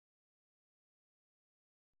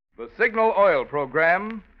The Signal Oil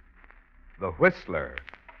program, The Whistler.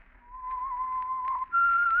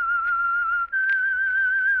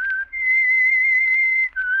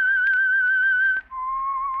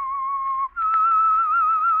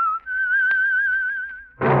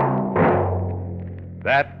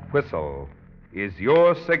 That whistle is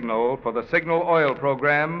your signal for the Signal Oil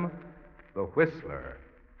program, The Whistler.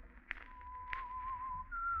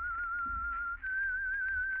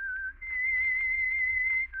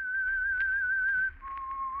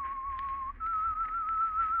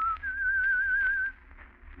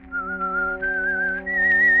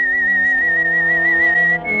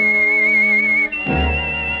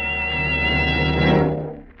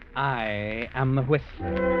 I am the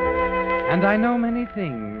Whistler, and I know many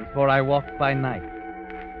things, for I walk by night.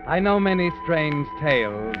 I know many strange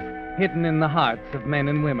tales hidden in the hearts of men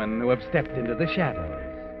and women who have stepped into the shadows.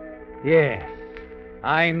 Yes,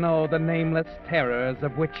 I know the nameless terrors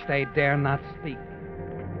of which they dare not speak.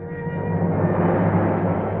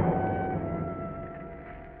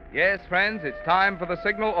 Yes, friends, it's time for the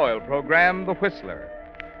Signal Oil program, The Whistler.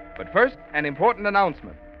 But first, an important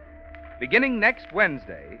announcement. Beginning next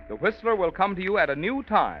Wednesday, The Whistler will come to you at a new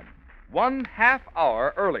time, 1/2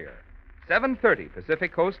 hour earlier, 7:30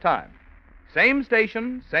 Pacific Coast time. Same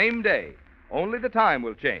station, same day, only the time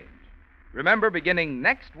will change. Remember, beginning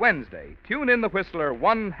next Wednesday, tune in The Whistler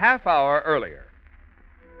 1/2 hour earlier.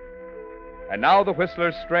 And now The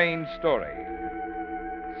Whistler's strange story.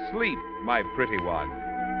 Sleep, my pretty one.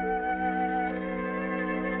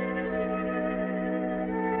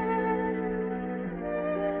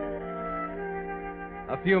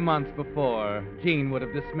 A few months before, Jean would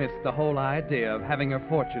have dismissed the whole idea of having her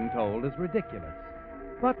fortune told as ridiculous.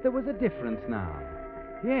 But there was a difference now.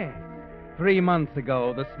 Yes, 3 months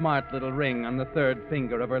ago, the smart little ring on the third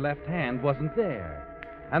finger of her left hand wasn't there,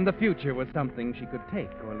 and the future was something she could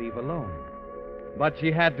take or leave alone. But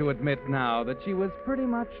she had to admit now that she was pretty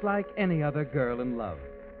much like any other girl in love.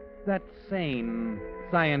 That sane,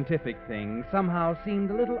 scientific thing somehow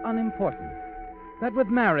seemed a little unimportant. That with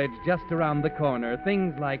marriage just around the corner,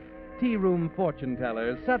 things like tea-room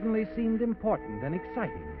fortune-tellers suddenly seemed important and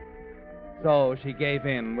exciting. So she gave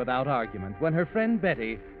in without argument when her friend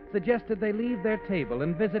Betty suggested they leave their table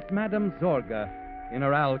and visit Madame Zorga in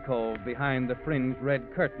her alcove behind the fringed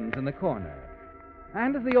red curtains in the corner.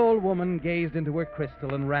 And as the old woman gazed into her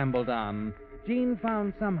crystal and rambled on, Jean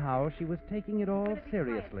found somehow she was taking it all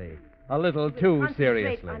seriously. A little too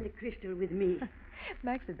seriously. Concentrate on the crystal with me.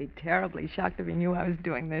 Max would be terribly shocked if he knew I was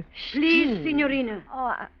doing this. Please, Signorina.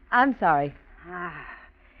 Oh, I'm sorry.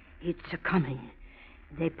 It's a-coming.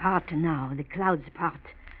 They part now. The clouds part.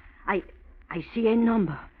 I see a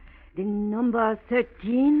number. The number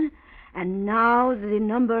 13, and now the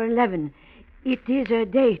number 11. It is a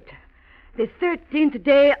date. The 13th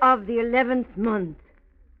day of the 11th month.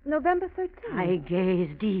 November 13th. I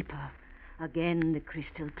gaze deeper. Again the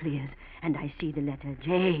crystal clears, and I see the letter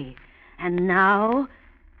J. And now,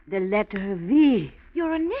 the letter V.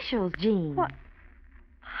 Your initials, Jean. What?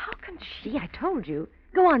 How can she? I told you.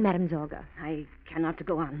 Go on, Madame Zorga. I cannot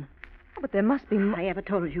go on. Oh, but there must be more. I ever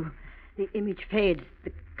told you. The image fades.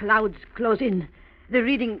 The clouds close in. The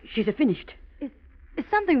reading, she's finished. Is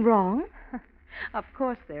something wrong? Of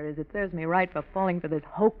course there is. It serves me right for falling for this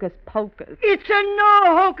hocus pocus. It's a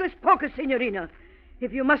no hocus pocus, Signorina.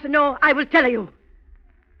 If you must know, I will tell you.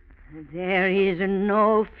 There is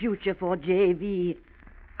no future for J.V.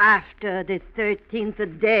 after the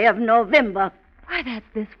 13th day of November. Why, that's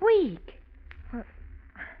this week. Well,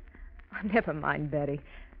 never mind, Betty.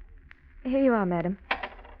 Here you are, madam.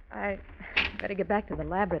 I better get back to the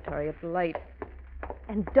laboratory. It's late.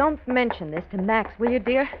 And don't mention this to Max, will you,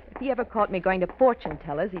 dear? If he ever caught me going to fortune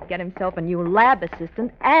tellers, he'd get himself a new lab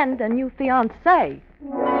assistant and a new fiancée.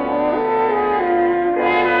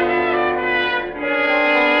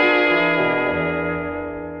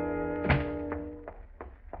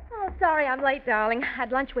 Sorry I'm late, darling. I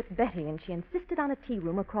had lunch with Betty, and she insisted on a tea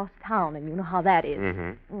room across town, and you know how that is.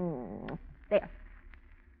 Mm-hmm. There.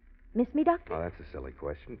 Miss me, Doctor? Oh, that's a silly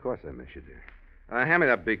question. Of course I miss you, dear. Hand me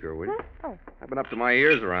that beaker, will you? Huh? Oh. I've been up to my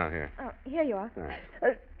ears around here. Oh, here you are.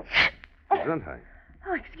 Thanks. Gesundheit.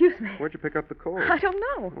 Oh, excuse me. Where'd you pick up the cold? I don't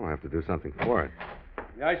know. Oh, I have to do something for it.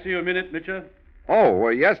 May I see you a minute, Mitchell? Oh,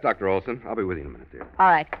 well, yes, Dr. Olson. I'll be with you in a minute, dear. All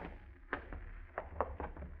right.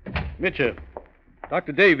 Mitchell,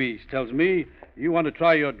 Dr. Davies tells me you want to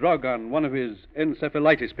try your drug on one of his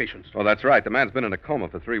encephalitis patients. Oh, that's right. The man's been in a coma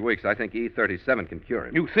for 3 weeks. I think E37 can cure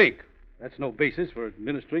him. You think? That's no basis for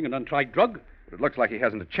administering an untried drug. But it looks like he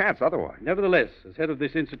hasn't a chance otherwise. Nevertheless, as head of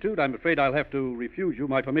this institute, I'm afraid I'll have to refuse you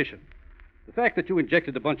my permission. The fact that you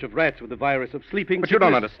injected a bunch of rats with the virus of sleeping But you don't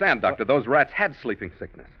sickness- understand, Doctor. Those rats had sleeping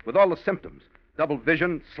sickness, with all the symptoms. Double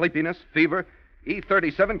vision, sleepiness, fever.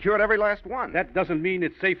 E37 cured every last one. That doesn't mean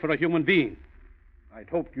it's safe for a human being. I'd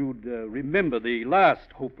hoped you'd remember the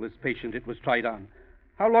last hopeless patient it was tried on.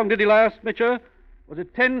 How long did he last, Mitchell? Was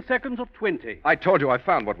it 10 seconds or 20? I told you I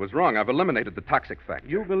found what was wrong. I've eliminated the toxic factor.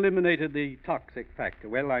 You've eliminated the toxic factor.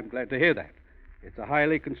 Well, I'm glad to hear that. It's a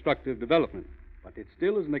highly constructive development, but it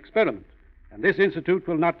still is an experiment. And this institute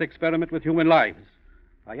will not experiment with human lives.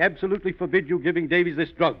 I absolutely forbid you giving Davies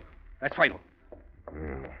this drug. That's final.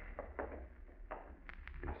 Yeah.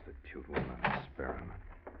 Institute will not experiment.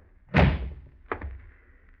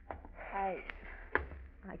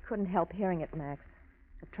 I couldn't help hearing it, Max.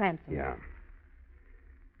 The transom. Yeah.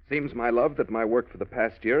 Seems, my love, that my work for the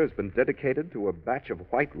past year has been dedicated to a batch of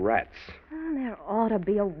white rats. There ought to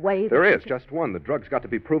be a way. There is, just one. The drug's got to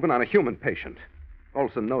be proven on a human patient.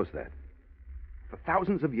 Olson knows that. For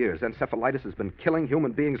thousands of years, encephalitis has been killing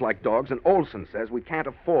human beings like dogs, and Olson says we can't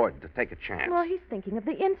afford to take a chance. Well, he's thinking of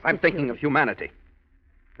the institute. I'm thinking of humanity.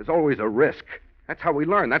 There's always a risk. That's how we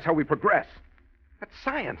learn. That's how we progress. That's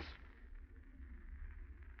science.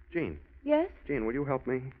 Jean. Yes? Jean, will you help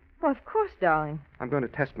me? Well, of course, darling. I'm going to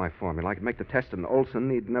test my formula. I can make the test, and Olson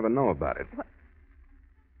need never know about it.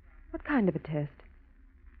 What kind of a test?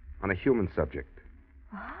 On a human subject.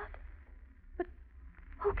 What? But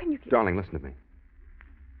how can you... Darling, listen to me.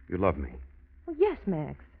 You love me. Well, yes,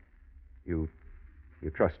 Max. You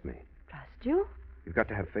trust me. Trust you? You've got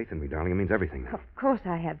to have faith in me, darling. It means everything now. Of course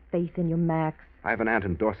I have faith in you, Max. I have an aunt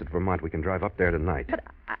in Dorset, Vermont. We can drive up there tonight. But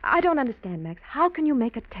I don't understand, Max. How can you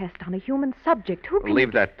make a test on a human subject? Who can... Well,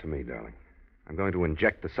 leave that to me, darling. I'm going to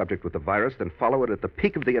inject the subject with the virus, then follow it at the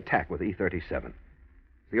peak of the attack with E37. It's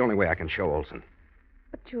the only way I can show Olson.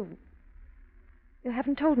 But you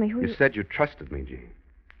haven't told me who You said you trusted me, Jean.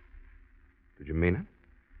 Did you mean it?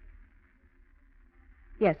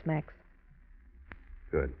 Yes, Max.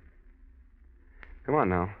 Good. Come on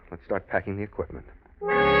now. Let's start packing the equipment.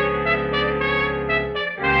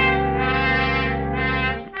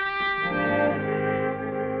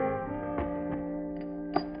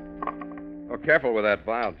 Oh, careful with that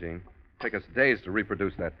vial, Jean. Take us days to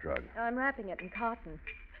reproduce that drug. I'm wrapping it in cotton.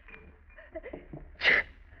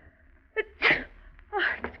 Oh,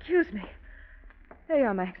 excuse me. There you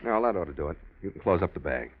are, Max. No, that ought to do it. You can close up the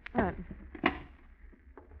bag.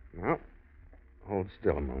 Well, hold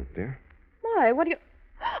still a moment, dear. Why? What do you...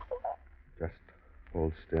 Just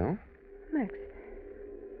hold still. Max,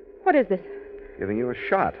 what is this? Giving you a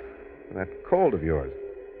shot for that cold of yours.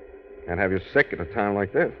 Can't have you sick at a time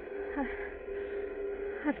like this.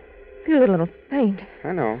 I feel a little faint.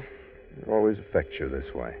 I know. It always affects you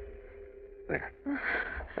this way. There.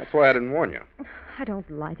 That's why I didn't warn you. I don't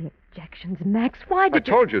like injections, Max. Why I did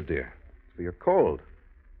you... told you, dear. It's for your cold.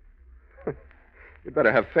 You'd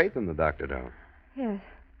better have faith in the doctor, darling. Yes.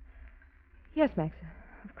 Yes, Max.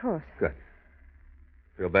 Of course. Good.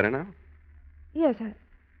 Feel better now? Yes,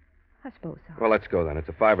 I suppose so. Well, let's go then. It's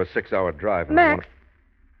a 5 or 6 hour drive. And I Max,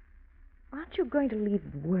 aren't you going to leave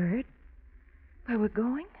word where we're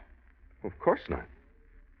going? Of course not.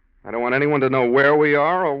 I don't want anyone to know where we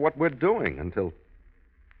are or what we're doing until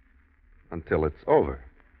it's over.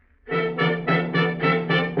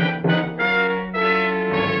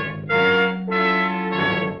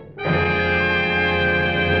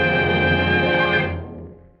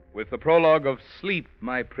 With the prologue of Sleep,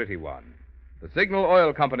 My Pretty One, the Signal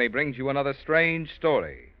Oil Company brings you another strange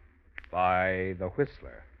story by The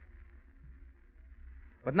Whistler.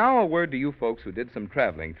 But now a word to you folks who did some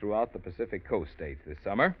traveling throughout the Pacific Coast states this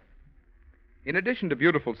summer. In addition to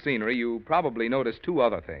beautiful scenery, you probably noticed two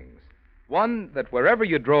other things. One, that wherever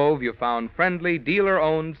you drove, you found friendly,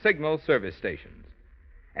 dealer-owned Signal service stations.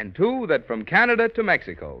 And two, that from Canada to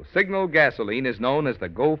Mexico, Signal gasoline is known as the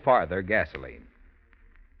Go Farther gasoline.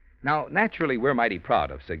 Now, naturally, we're mighty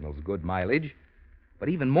proud of Signal's good mileage, but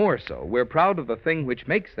even more so, we're proud of the thing which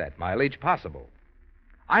makes that mileage possible.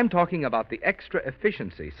 I'm talking about the extra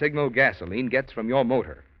efficiency Signal gasoline gets from your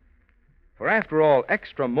motor. For after all,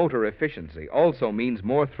 extra motor efficiency also means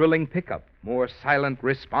more thrilling pickup, more silent,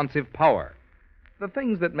 responsive power. The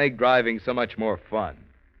things that make driving so much more fun.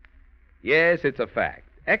 Yes, it's a fact.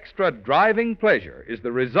 Extra driving pleasure is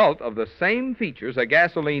the result of the same features a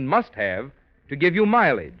gasoline must have to give you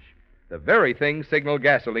mileage, the very thing Signal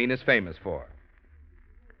gasoline is famous for.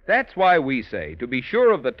 That's why we say, to be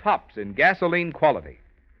sure of the tops in gasoline quality,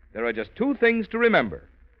 there are just two things to remember.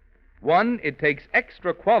 One, it takes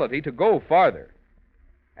extra quality to go farther.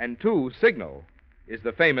 And two, Signal is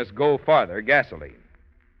the famous Go Farther gasoline.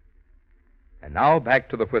 And now back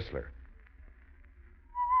to the Whistler.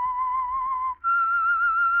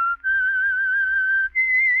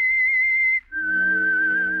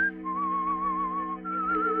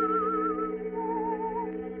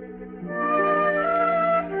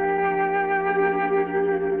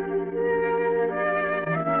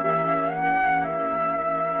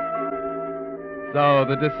 So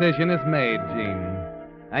the decision is made, Gene.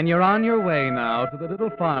 And you're on your way now to the little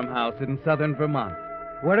farmhouse in southern Vermont,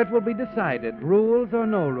 where it will be decided, rules or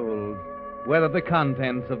no rules, whether the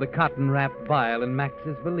contents of the cotton-wrapped vial in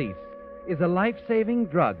Max's valise is a life-saving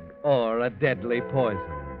drug or a deadly poison.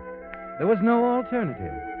 There was no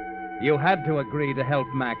alternative. You had to agree to help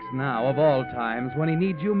Max now, of all times, when he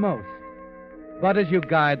needs you most. But as you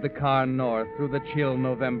guide the car north through the chill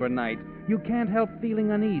November night, you can't help feeling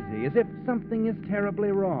uneasy, as if something is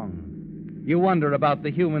terribly wrong. You wonder about the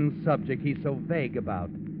human subject he's so vague about,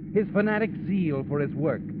 his fanatic zeal for his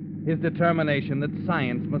work, his determination that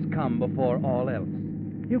science must come before all else.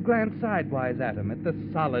 You glance sidewise at him, at the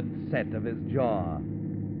solid set of his jaw.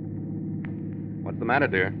 What's the matter,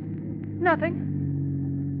 dear? Nothing.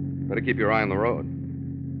 Better keep your eye on the road.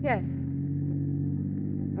 Yes.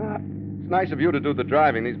 It's nice of you to do the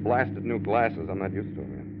driving. These blasted new glasses, I'm not used to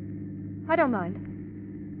them I don't mind.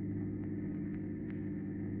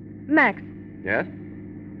 Max, yet.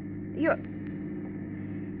 Yes?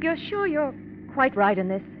 you're sure you're quite right in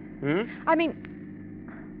this? I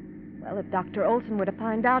mean, well, if Dr. Olson were to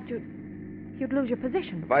find out, you'd lose your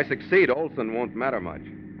position. If I succeed, Olson won't matter much.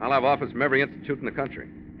 I'll have offers from every institute in the country.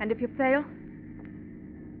 And if you fail?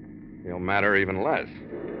 He'll matter even less.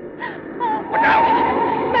 Oh, Look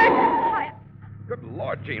out! Max! Good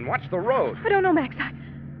Lord, Gene, watch the road. I don't know, Max.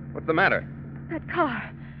 What's the matter? That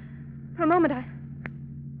car. For a moment, I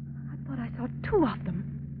thought I saw two of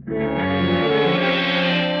them.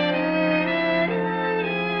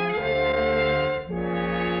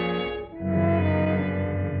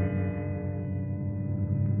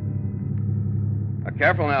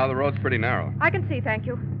 Careful now, the road's pretty narrow. I can see, thank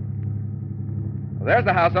you. Well, there's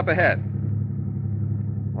the house up ahead.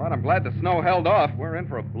 Well, I'm glad the snow held off. We're in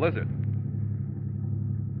for a blizzard.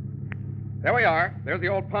 There we are. There's the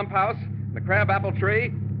old pump house, and the crab-apple tree.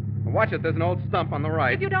 And watch it, there's an old stump on the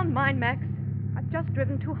right. If you don't mind, Max, I've just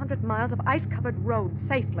driven 200 miles of ice-covered road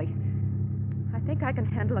safely. I think I can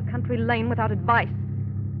handle a country lane without advice.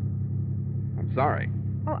 I'm sorry.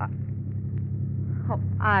 Oh,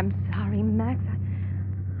 I'm sorry, Max.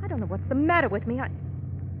 I don't know what's the matter with me. I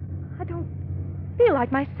don't feel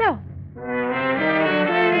like myself.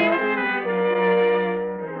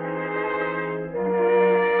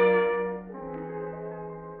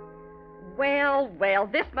 Well,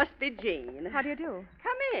 this must be Jean. How do you do?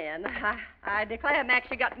 Come in. I declare, Max,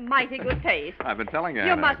 you got mighty good taste. I've been telling you.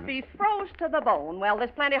 You must be froze to the bone. Well,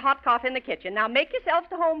 there's plenty of hot coffee in the kitchen. Now, make yourselves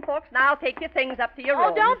to home, folks. Now, take your things up to your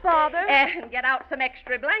room. Oh, don't bother. And get out some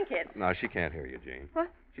extra blankets. No, she can't hear you, Gene. What?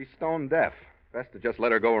 She's stone deaf. Best to just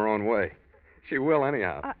let her go her own way. She will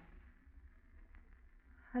anyhow.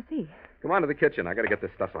 I see. Come on to the kitchen. I got to get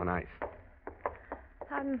this stuff on ice.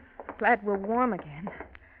 I'm glad we're warm again.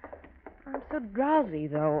 I'm so drowsy,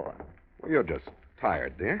 though. Well, you're just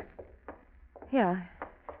tired, dear. Yeah,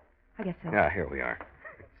 I guess so. Yeah, here we are.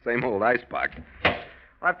 Same old icebox. I'll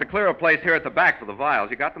have to clear a place here at the back for the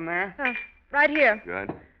vials. You got them there? Right here.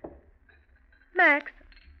 Good. Max,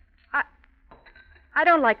 I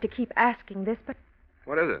don't like to keep asking this, but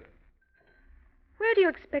What is it? where do you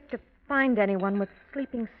expect to find anyone with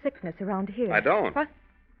sleeping sickness around here? I don't. What?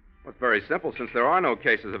 Well, it's very simple. Since there are no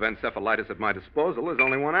cases of encephalitis at my disposal, there's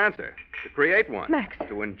only one answer. To create one. Max.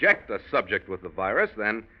 To inject a subject with the virus,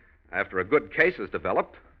 then, after a good case is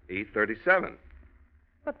developed, E37.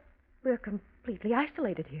 But we're completely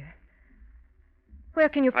isolated here. Where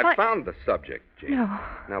can you I find... found the subject, Jean. No.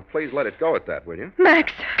 Now, please let it go at that, will you?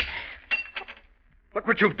 Max! Look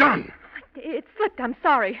what you've done. It slipped. I'm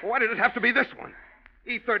sorry. Why did it have to be this one?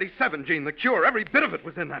 E37, Jean, the cure. Every bit of it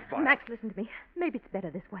was in that vial. Max, listen to me. Maybe it's better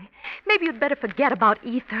this way. Maybe you'd better forget about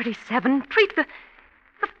E37. Treat the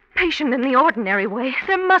patient in the ordinary way.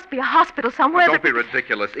 There must be a hospital somewhere. Don't be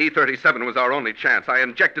ridiculous. E37 was our only chance. I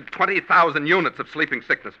injected 20,000 units of sleeping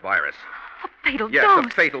sickness virus. A fatal Yes, dose. a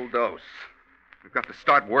fatal dose. We've got to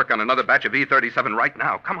start work on another batch of E37 right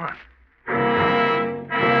now. Come on.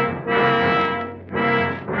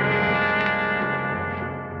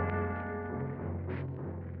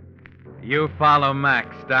 You follow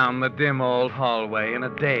Max down the dim old hallway in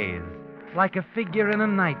a daze, like a figure in a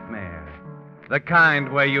nightmare. The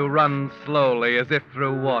kind where you run slowly as if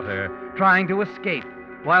through water, trying to escape,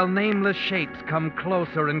 while nameless shapes come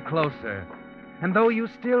closer and closer. And though you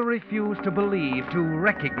still refuse to believe, to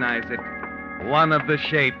recognize it, one of the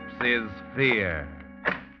shapes is fear.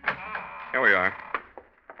 Here we are.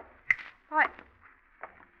 Why,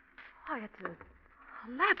 it's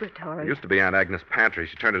a laboratory. It used to be Aunt Agnes' pantry.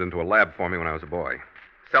 She turned it into a lab for me when I was a boy.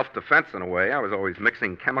 Self-defense, in a way. I was always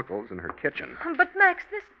mixing chemicals in her kitchen. But, Max,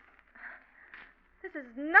 this is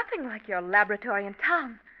nothing like your laboratory in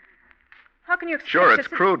town. How can you expect Sure, us it's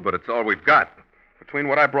to... crude, but it's all we've got. Between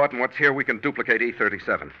what I brought and what's here, we can duplicate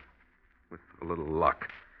E37. With a little luck.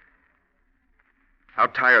 How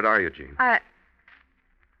tired are you, Jean?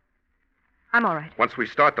 I'm all right. Once we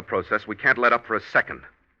start the process, we can't let up for a second.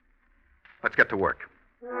 Let's get to work.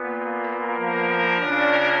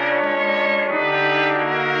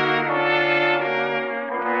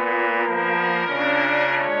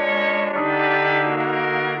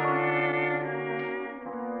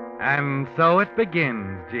 And so it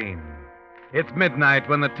begins, Jean. It's midnight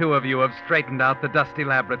when the two of you have straightened out the dusty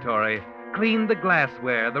laboratory, cleaned the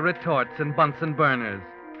glassware, the retorts, and Bunsen burners.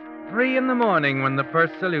 3 in the morning when the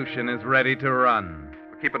first solution is ready to run.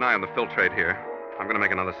 Keep an eye on the filtrate here. I'm going to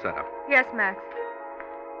make another setup. Yes, Max.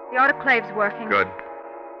 The autoclave's working. Good.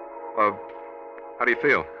 How do you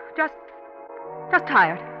feel? Just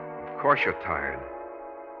tired. Of course you're tired.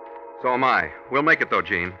 So am I. We'll make it, though,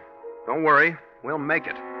 Jean. Don't worry. We'll make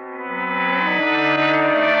it.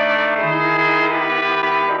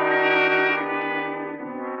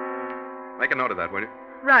 Make a note of that, will you?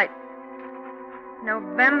 Right.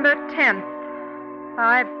 November 10th,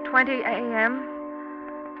 5:20 a.m.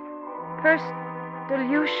 First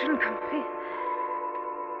dilution complete.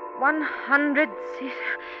 100 c.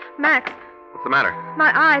 Max, What's the matter?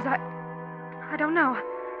 my eyes, I don't know.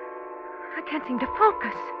 I can't seem to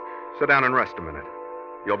focus. Sit down and rest a minute.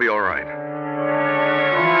 You'll be all right.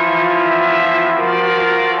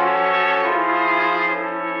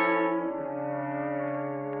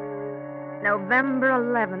 November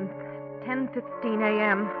 11th, 10:15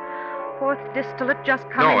 a.m. Fourth distillate just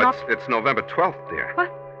coming No, off. it's November 12th, dear.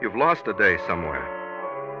 What? You've lost a day somewhere.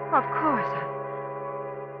 Of course.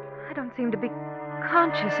 I don't seem to be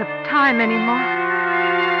conscious of time anymore.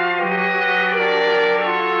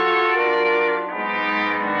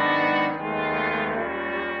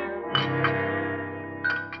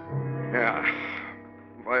 Yeah.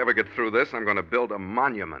 If I ever get through this, I'm going to build a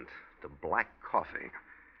monument to black coffee.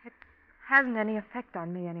 Hasn't any effect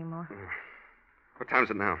on me anymore. What time's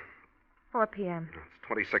it now? 4 p.m. It's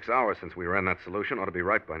 26 hours since we ran that solution. Ought to be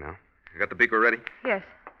right by now. You got the beaker ready? Yes.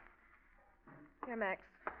 Here, Max.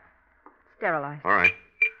 Sterilized. All right.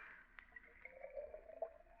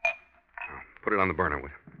 Put it on the burner, will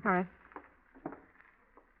you? All right.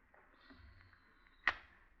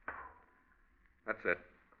 That's it.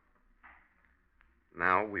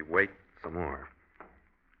 Now we wait some more.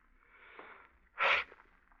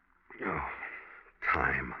 Oh,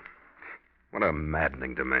 time. What a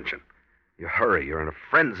maddening dimension. You hurry, you're in a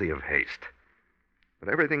frenzy of haste. But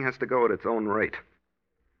everything has to go at its own rate.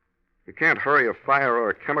 You can't hurry a fire or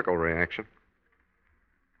a chemical reaction.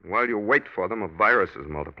 While you wait for them, a virus is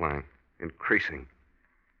multiplying, increasing,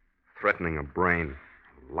 threatening a brain,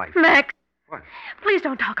 life. Max! What? Please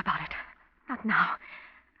don't talk about it. Not now.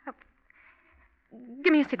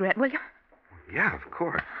 Give me a cigarette, will you? Yeah, of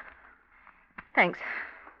course. Thanks.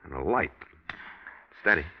 And a light.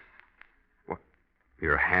 Steady. What?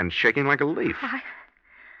 Your hand's shaking like a leaf. I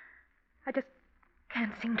just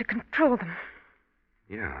can't seem to control them.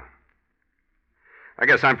 Yeah. I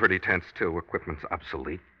guess I'm pretty tense, too. Equipment's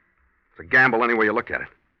obsolete. It's a gamble any way you look at it.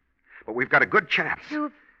 But we've got a good chance.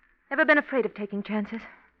 You've ever been afraid of taking chances?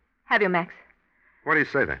 Have you, Max? Why do you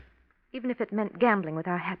say that? Even if it meant gambling with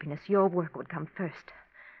our happiness, your work would come first.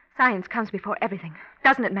 Science comes before everything.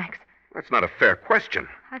 Doesn't it, Max? That's not a fair question.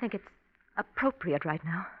 I think it's appropriate right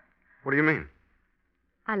now. What do you mean?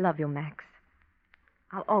 I love you, Max.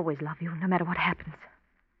 I'll always love you, no matter what happens.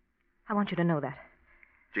 I want you to know that.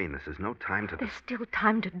 Jean, this is no time to... There's still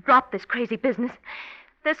time to drop this crazy business.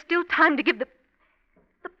 There's still time to give the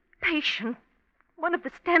patient one of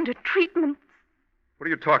the standard treatments. What are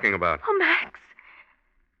you talking about? Oh, Max.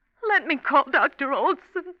 Let me call Dr.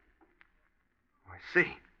 Olson. I see.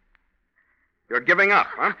 You're giving up,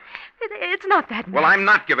 huh? It's not that, Max. Well, I'm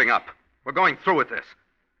not giving up. We're going through with this.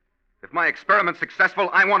 If my experiment's successful,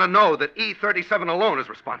 I want to know that E37 alone is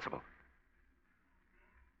responsible.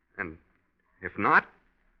 And if not...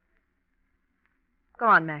 Go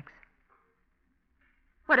on, Max.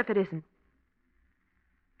 What if it isn't?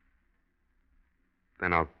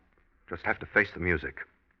 Then I'll just have to face the music.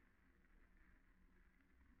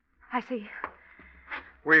 I see.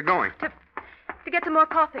 Where are you going? To get some more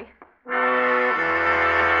coffee.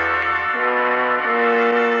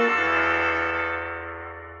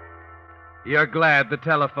 You're glad the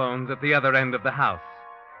telephone's at the other end of the house,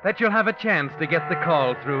 that you'll have a chance to get the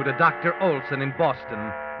call through to Dr. Olson in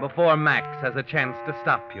Boston before Max has a chance to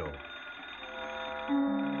stop you.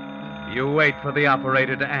 You wait for the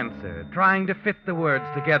operator to answer, trying to fit the words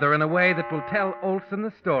together in a way that will tell Olson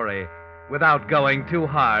the story without going too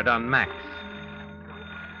hard on Max.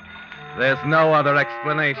 There's no other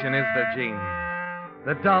explanation, is there, Gene?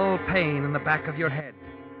 The dull pain in the back of your head,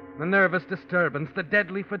 the nervous disturbance, the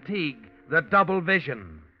deadly fatigue, the double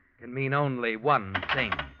vision can mean only one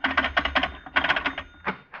thing.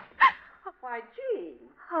 Why, Gene.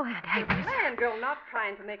 Oh, Aunt Agnes. Man, girl, not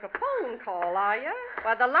trying to make a phone call, are you?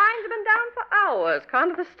 Why, the line's been down for hours,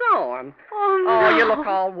 kind of the storm. Oh, no. Oh, you look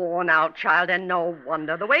all worn out, child, and no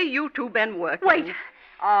wonder. The way you two been working. Wait.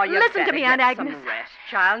 Oh, you Listen to better me, get Aunt Agnes. some rest,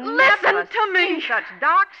 child. Listen Never to me. seen such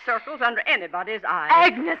dark circles under anybody's eyes.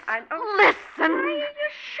 Agnes, Why listen. are you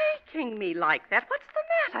shaking me like that? What's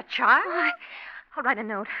the matter, child? I'll write a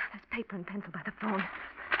note. There's paper and pencil by the phone.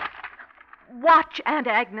 Watch, Aunt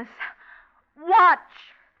Agnes. Watch.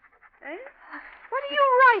 Eh? What are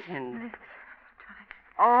you writing?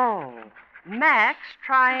 Oh, Max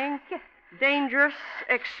trying dangerous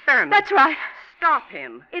experiment. That's right. Stop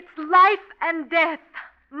him. It's life and death.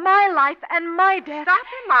 My life and my death. Stop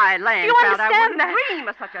him, my land You child. I understand wouldn't that? dream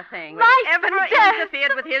of such a thing. Life Ever and death.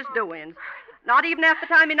 interfered with his doings. Not even after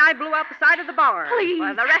the time he and I blew out the side of the barn. Please.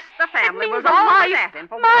 Well, the rest of the family It means was a always life. at him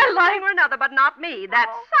for My one life. thing or another, but not me.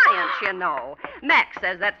 That's science, you know. Max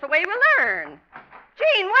says that's the way we learn.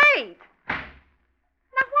 Gene, wait. Now,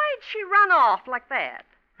 why'd she run off like that?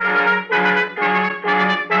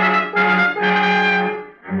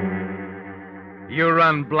 You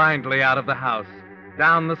run blindly out of the house,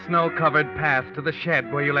 down the snow-covered path to the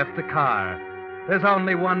shed where you left the car. There's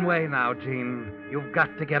only one way now, Gene. You've got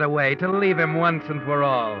to get away, to leave him once and for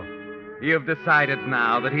all. You've decided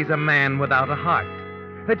now that he's a man without a heart,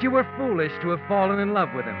 that you were foolish to have fallen in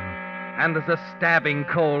love with him, and there's a stabbing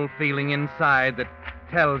cold feeling inside that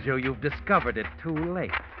tells you you've discovered it too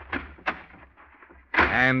late.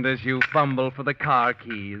 And as you fumble for the car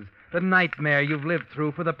keys, the nightmare you've lived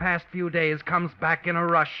through for the past few days comes back in a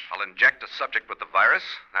rush. I'll inject a subject with the virus,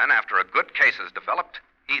 then, after a good case is developed,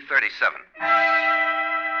 E37.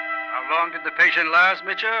 How long did the patient last,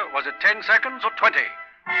 Mitchell? Was it 10 seconds or 20?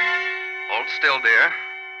 Hold still, dear.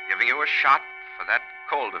 Giving you a shot for that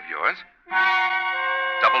cold of yours.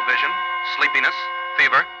 Double vision, sleepiness,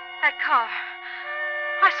 fever. That car.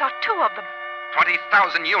 I saw 2 of them.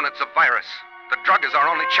 20,000 units of virus. The drug is our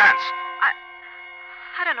only chance.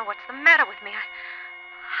 I don't know what's the matter with me.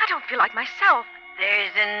 I don't feel like myself.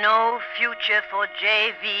 There's no future for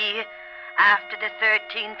JV after the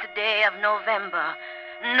 13th day of November.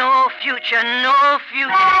 No future, no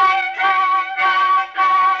future.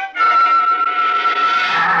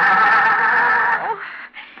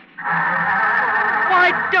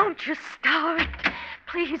 Why don't you start?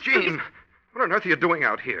 Please, Gene, what on earth are you doing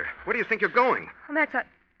out here? Where do you think you're going? Max, I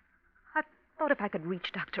thought if I could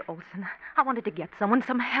reach Dr. Olson, I wanted to get someone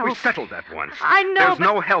some help. We settled that once. I know, There's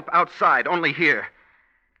but- no help outside, only here.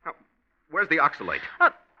 Now, where's the oxalate?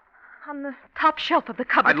 On the top shelf of the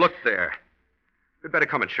cupboard. I looked there. You'd better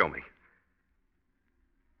come and show me.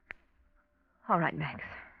 All right, Max.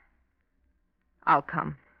 I'll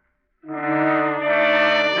come.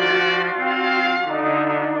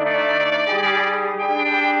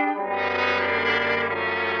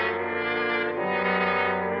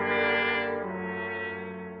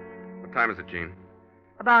 What time is it, Gene?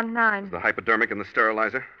 About 9. Is the hypodermic in the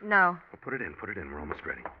sterilizer? No. Well, put it in. We're almost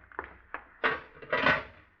ready.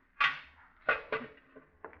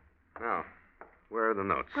 Now, where are the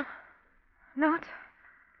notes? Note?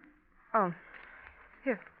 Oh.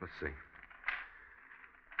 Here. Let's see.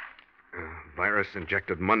 Virus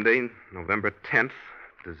injected Monday, November 10th.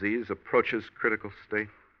 Disease approaches critical state.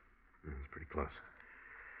 It's pretty close.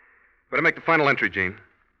 Better make the final entry, Gene.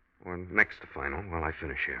 Or next to final while I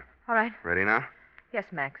finish here. All right. Ready now? Yes,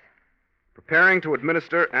 Max. Preparing to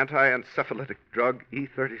administer anti-encephalitic drug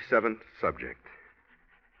E37 to subject.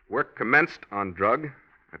 Work commenced on drug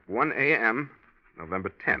at 1 a.m.,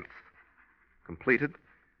 November 10th. Completed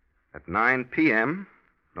at 9 p.m.,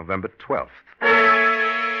 November 12th.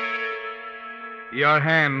 Your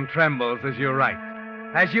hand trembles as you write.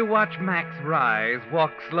 As you watch Max rise,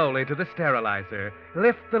 walk slowly to the sterilizer,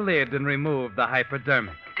 lift the lid, and remove the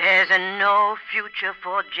hypodermic. There's no future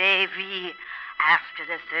for JV after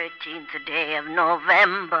the 13th day of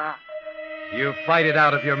November. You fight it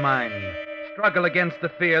out of your mind. Struggle against the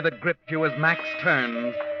fear that gripped you as Max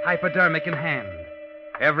turns, hypodermic in hand.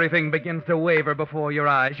 Everything begins to waver before your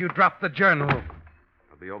eyes. You drop the journal.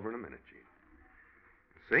 I'll be over in a minute,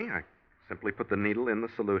 Gene. See, I simply put the needle in the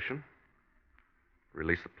solution,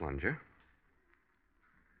 release the plunger,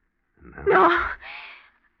 and now... No.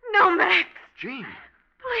 No, Max. Gene!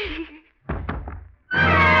 Please.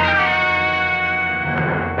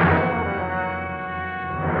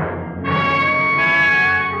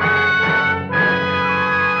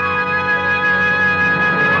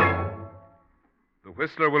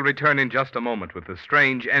 Whistler will return in just a moment with the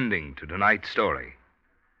strange ending to tonight's story.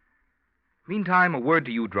 Meantime, a word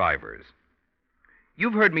to you drivers.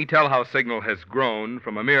 You've heard me tell how Signal has grown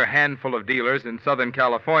from a mere handful of dealers in Southern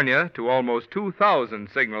California to almost 2,000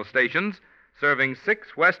 Signal stations, serving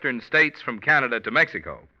 6 western states from Canada to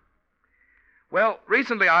Mexico. Well,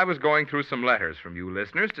 recently I was going through some letters from you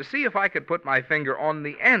listeners to see if I could put my finger on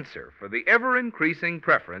the answer for the ever-increasing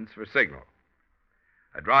preference for Signal.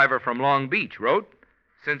 A driver from Long Beach wrote,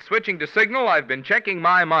 "Since switching to Signal, I've been checking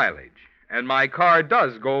my mileage, and my car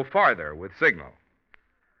does go farther with Signal."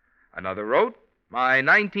 Another wrote, "My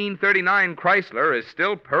 1939 Chrysler is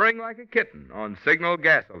still purring like a kitten on Signal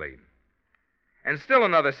gasoline." And still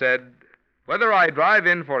another said, "Whether I drive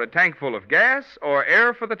in for a tank full of gas or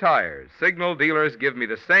air for the tires, Signal dealers give me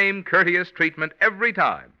the same courteous treatment every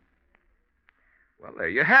time." Well, there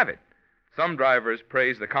you have it. Some drivers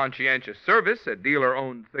praise the conscientious service at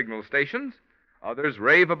dealer-owned Signal stations. Others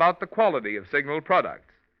rave about the quality of Signal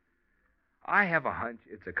products. I have a hunch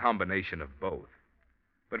it's a combination of both.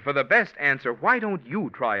 But for the best answer, why don't you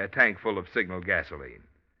try a tank full of Signal gasoline?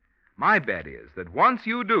 My bet is that once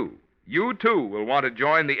you do, you too will want to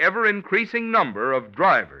join the ever-increasing number of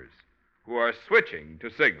drivers who are switching to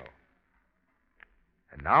Signal.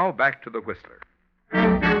 And now back to the Whistler.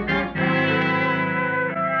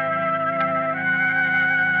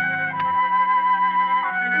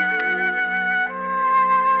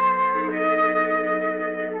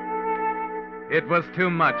 It was too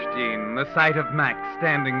much, Gene, the sight of Max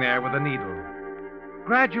standing there with a needle.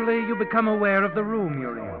 Gradually, you become aware of the room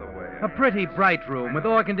you're in. A pretty bright room with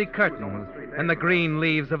organdy curtains and the green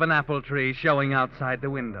leaves of an apple tree showing outside the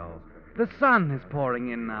window. The sun is pouring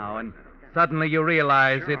in now, and suddenly you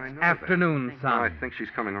realize Sure, I it's know afternoon that. sun. No, I think she's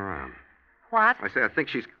coming around. What? I say, I think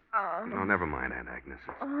she's... No, never mind, Aunt Agnes.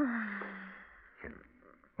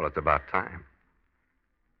 Well, it's about time.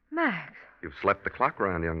 Max. You've slept the clock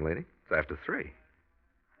round, young lady. It's after 3.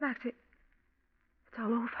 Max, it's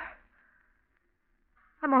all over.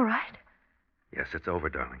 I'm all right. Yes, it's over,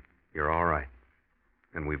 darling. You're all right.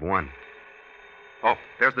 And we've won. Oh,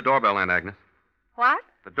 there's the doorbell, Aunt Agnes. What?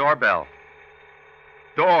 The doorbell.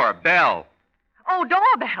 Doorbell. Oh,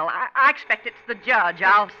 doorbell. I expect it's the judge.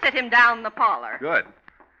 I'll sit him down in the parlor. Good.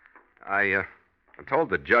 I told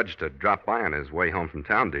the judge to drop by on his way home from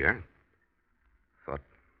town, dear. Thought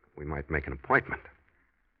we might make an appointment.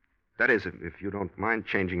 That is, if you don't mind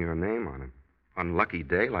changing your name on an unlucky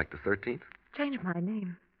day like the 13th. Change my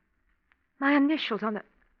name. My initials on the...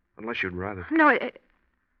 Unless you'd rather... No,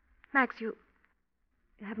 Max, you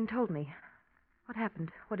haven't told me. What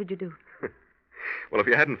happened? What did you do? Well, if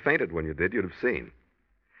you hadn't fainted when you did, you'd have seen.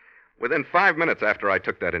 Within 5 minutes after I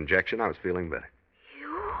took that injection, I was feeling better.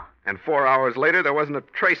 You? And 4 hours later, there wasn't a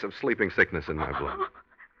trace of sleeping sickness in my blood.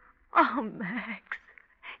 Oh, Max.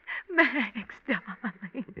 Max,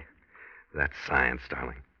 darling. Yeah, that's science,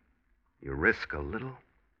 darling. You risk a little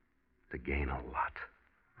to gain a lot.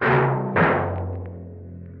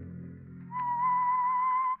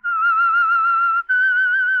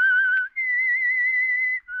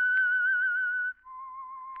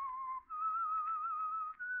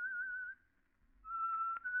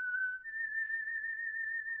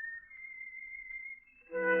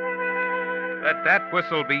 Let that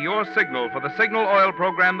whistle be your signal for the Signal Oil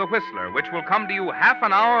program, The Whistler, which will come to you half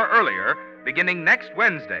an hour earlier, beginning next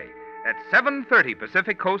Wednesday at 7:30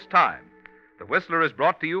 Pacific Coast time. The Whistler is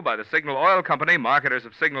brought to you by the Signal Oil Company, marketers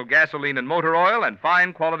of Signal gasoline and motor oil and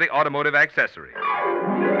fine quality automotive accessories.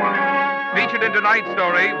 Featured in tonight's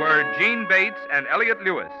story were Gene Bates and Elliot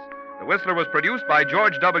Lewis. The Whistler was produced by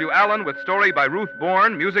George W. Allen with story by Ruth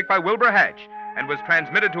Bourne, music by Wilbur Hatch, and was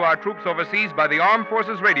transmitted to our troops overseas by the Armed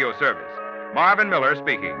Forces Radio Service. Marvin Miller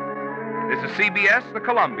speaking. This is CBS, the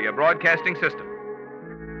Columbia Broadcasting System.